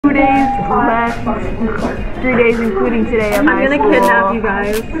3 days, including today. I'm gonna kidnap you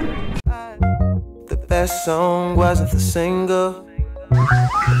guys. The best song wasn't the single,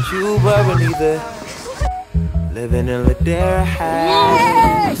 but you weren't either. Living in Ladera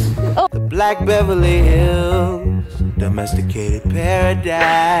Heights, the Black Beverly Hills, domesticated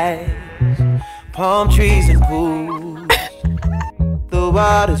paradise, palm trees and pools. The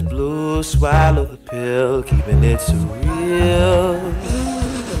water's blue, swallow the pill, keeping it surreal.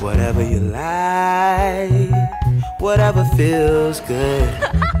 Whatever you like, whatever feels good,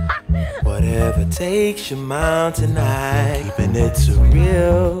 whatever takes your mountain high, keeping it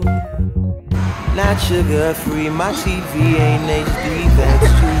surreal. Not sugar free, my TV ain't HD, that's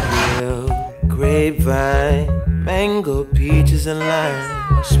too real. Grapevine, mango, peaches and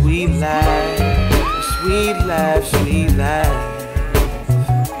lime, sweet life, sweet life, sweet life.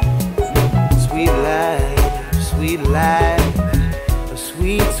 Sweet life, sweet life, a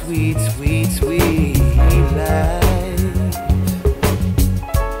sweet, sweet, sweet, sweet life.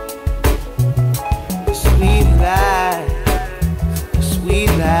 A sweet life, a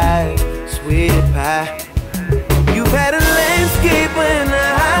sweet life, sweet pie. You've had a landscaper and a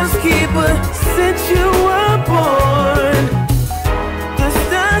housekeeper since you were born. The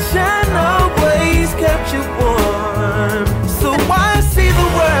sunshine always kept you warm. So why see the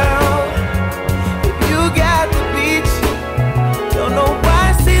world? Don't know why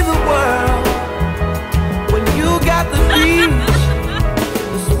see the world when you got the beach.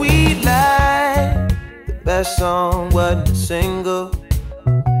 The sweet life. The best song wasn't a single,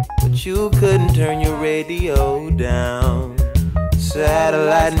 but you couldn't turn your radio down.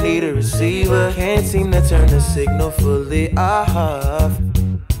 Satellite need a receiver, can't seem to turn the signal fully off.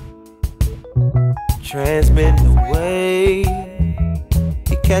 Transmitting away,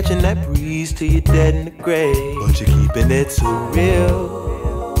 you're catching that breeze till you're dead in the grave, but you're keeping it so real.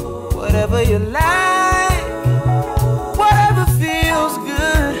 Whatever you like, whatever feels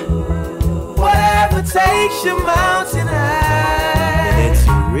good, whatever takes your mountain high, it's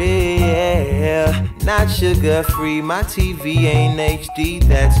real. Not sugar free, my TV ain't HD,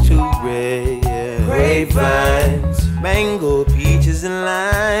 that's too rare. Grapevines, mango, peaches and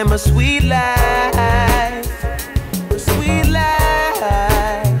lime, a sweet life, a sweet life.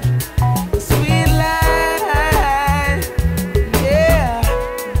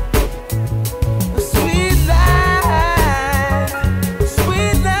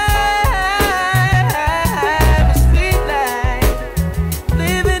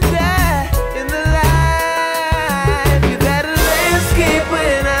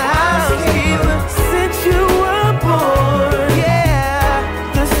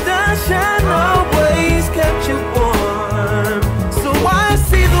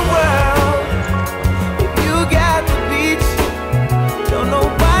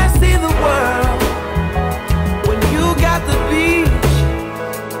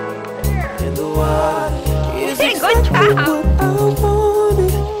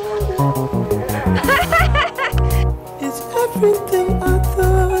 It's everything I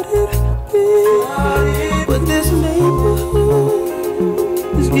thought it'd be, but this neighborhood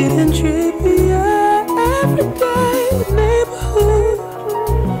is getting trippy.